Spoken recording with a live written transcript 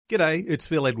G'day, it's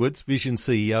Phil Edwards, Vision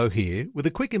CEO here, with a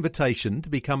quick invitation to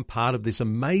become part of this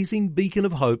amazing beacon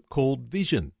of hope called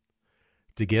Vision.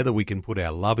 Together we can put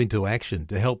our love into action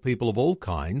to help people of all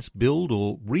kinds build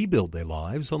or rebuild their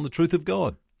lives on the truth of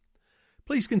God.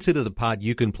 Please consider the part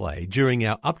you can play during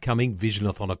our upcoming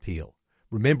Visionathon appeal,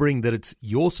 remembering that it's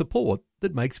your support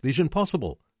that makes Vision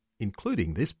possible,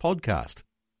 including this podcast.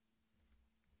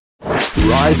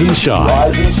 Rise and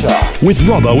Shine with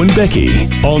Robbo and Becky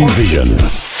on Vision.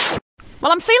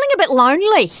 Well, I'm feeling a bit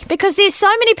lonely because there's so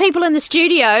many people in the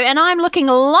studio and I'm looking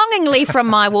longingly from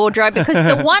my wardrobe because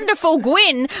the wonderful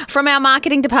Gwen from our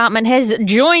marketing department has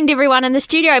joined everyone in the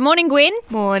studio. Morning, Gwen.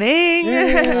 Morning.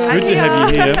 Good to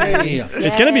have you here.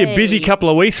 It's going to be a busy couple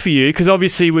of weeks for you because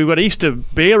obviously we've got Easter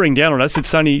bearing down on us.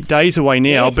 It's only days away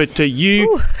now, yes. But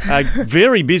you are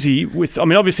very busy with,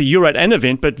 obviously you're at an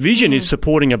event, but Vision is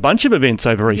supporting a bunch of events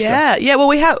over Easter. Yeah. Well,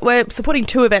 we're supporting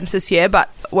 2 events this year, but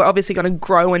we're obviously going to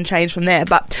grow and change from there.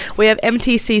 But we have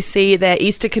MTCC, their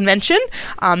Easter convention.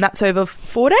 That's over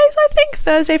 4 days, I think.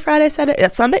 Thursday, Friday, Saturday,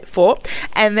 Sunday, 4.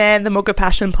 And then the Mugger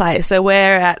Passion Play. So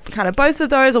we're at kind of both of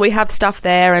those, or we have stuff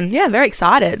there, and very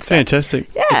excited. So,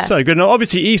 fantastic. Yeah. It's so good. And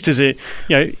obviously Easter's a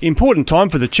important time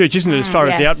for the church, isn't it, as far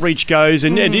as the outreach goes?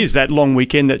 And it is that long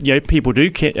weekend that people do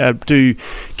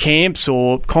camps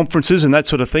or conferences and that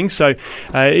sort of thing. So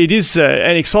it is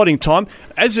an exciting time.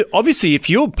 Obviously, if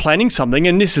you're planning something,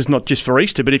 and this is not just for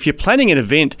Easter, but if you're planning an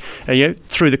event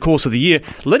through the course of the year,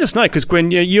 let us know, because Gwen,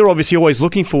 you're obviously always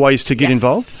looking for ways to get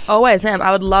involved. Always am.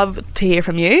 I would love to hear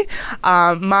from you.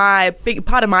 My big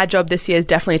part of my job this year is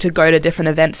definitely to go to different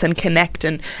events and connect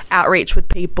and outreach with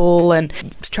people and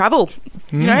travel.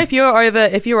 If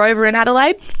you're over in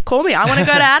Adelaide, call me. I want to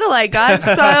go to Adelaide, guys.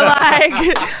 So all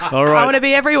right. I want to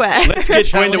be everywhere. Let's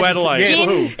get Gwen to Adelaide.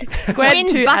 Yes.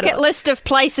 Gwen's bucket list of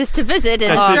places to visit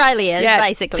in Australia is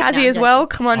basically Tassie as well.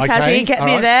 Come on, Tassie, get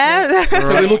me there.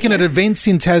 So we're looking at events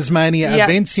in Tasmania,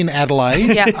 events in Adelaide.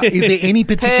 Is there any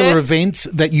particular events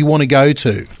that you want to go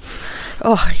to?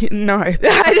 Oh, no.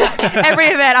 Every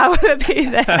event, I want to be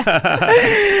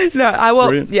there. No, I will.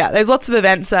 Brilliant. Yeah, there's lots of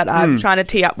events that I'm trying to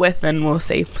tee up with, and we'll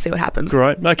see what happens.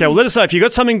 Great. Okay, well, let us know if you've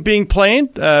got something being planned.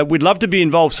 We'd love to be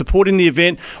involved supporting the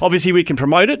event. Obviously, we can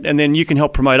promote it, and then you can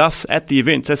help promote us at the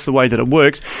event. That's the way that it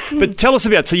works. But tell us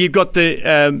about, so you've got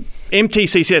the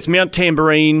MTCC, that's Mount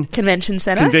Tambourine Convention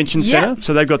Centre.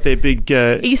 So they've got their big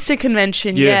Easter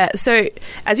convention. So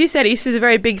as you said, Easter is a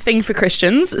very big thing for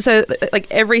Christians. So like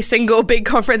every single big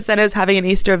conference centre is having an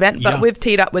Easter event, but we've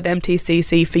teed up with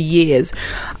MTCC for years.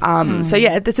 So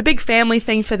it's a big family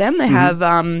thing for them. They have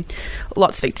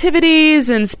lots of activities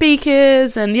and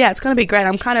speakers, and it's going to be great.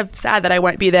 I'm kind of sad that I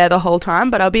won't be there the whole time,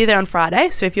 but I'll be there on Friday.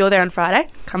 So if you're there on Friday,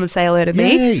 come and say hello to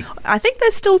me. I think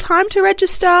there's still time to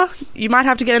register. You might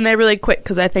have to get in there really quick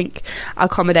because I think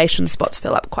accommodation spots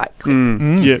fill up quite quick.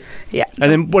 Yeah.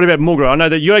 And then what about Mugger? I know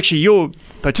that you're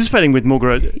participating with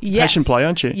Mugger at Passion Play,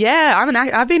 aren't you? Yeah,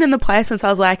 I've been in the play since I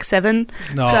was like 7.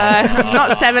 No. So I'm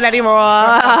not 7 anymore.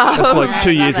 That's like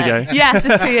 2 years ago. Yeah,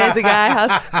 just 2 years ago. I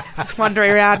was just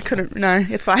wandering around. No,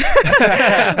 it's fine.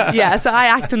 So I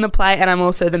act in the play and I'm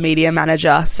also the media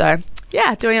manager. So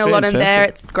doing a lot in there.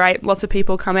 It's great. Lots of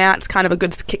people come out. It's kind of a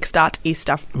good kickstart to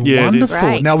Easter. Yeah,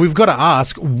 wonderful. Now we've got to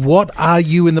ask, what are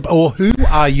you in who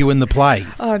are you in the play?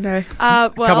 Oh no.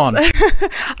 Come on.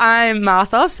 I'm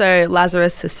Martha, so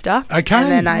Lazarus' sister. Okay. And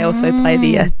then I also play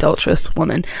the adulterous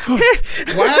woman. Wow.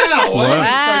 So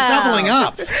doubling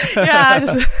up. Yeah.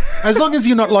 As long as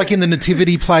you're not like in the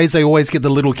nativity plays, they always get the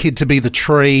little kid to be the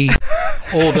tree.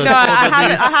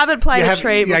 I haven't played a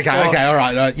tree before. Okay, all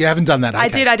right. You haven't done that.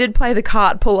 Okay. I did play the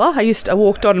cart puller. I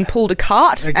walked on and pulled a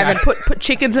cart and then put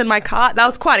chickens in my cart. That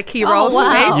was quite a key role for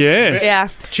me. Yes. Yeah.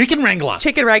 Chicken wrangler.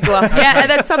 Yeah, and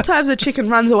then sometimes the chicken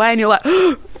runs away and you're like,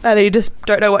 and then you just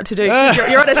don't know what to do.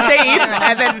 You're on a scene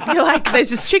and then you're like,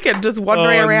 there's just chicken just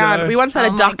wandering around. No. We once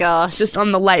had a duck just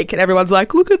on the lake and everyone's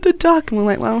like, look at the duck. And we're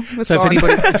like, well, it's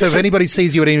gone. If anybody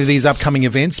sees you at any of these upcoming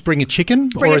events, bring a chicken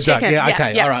bring or a duck. Chicken. Yeah,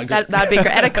 okay. Yeah. All right, good. That'd be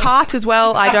great. And a cart as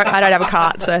well. I don't have a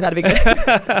cart, so that'd be good.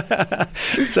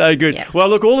 So good. Yeah. Well,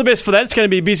 look, all the best for that. It's going to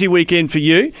be a busy weekend for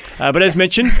you. But as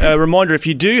mentioned, a reminder, if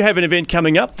you do have an event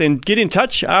coming up, then get in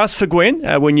touch. Ask for Gwen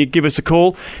when you give us a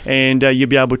call and you'll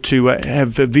be able to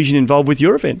have Vision involved with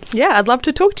your event. Yeah, I'd love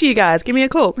to talk to you guys. Give me a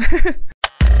call.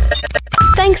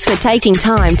 Thanks for taking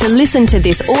time to listen to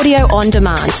this audio on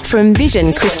demand from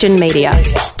Vision Christian Media.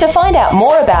 To find out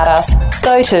more about us,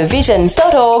 go to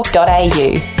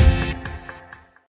vision.org.au.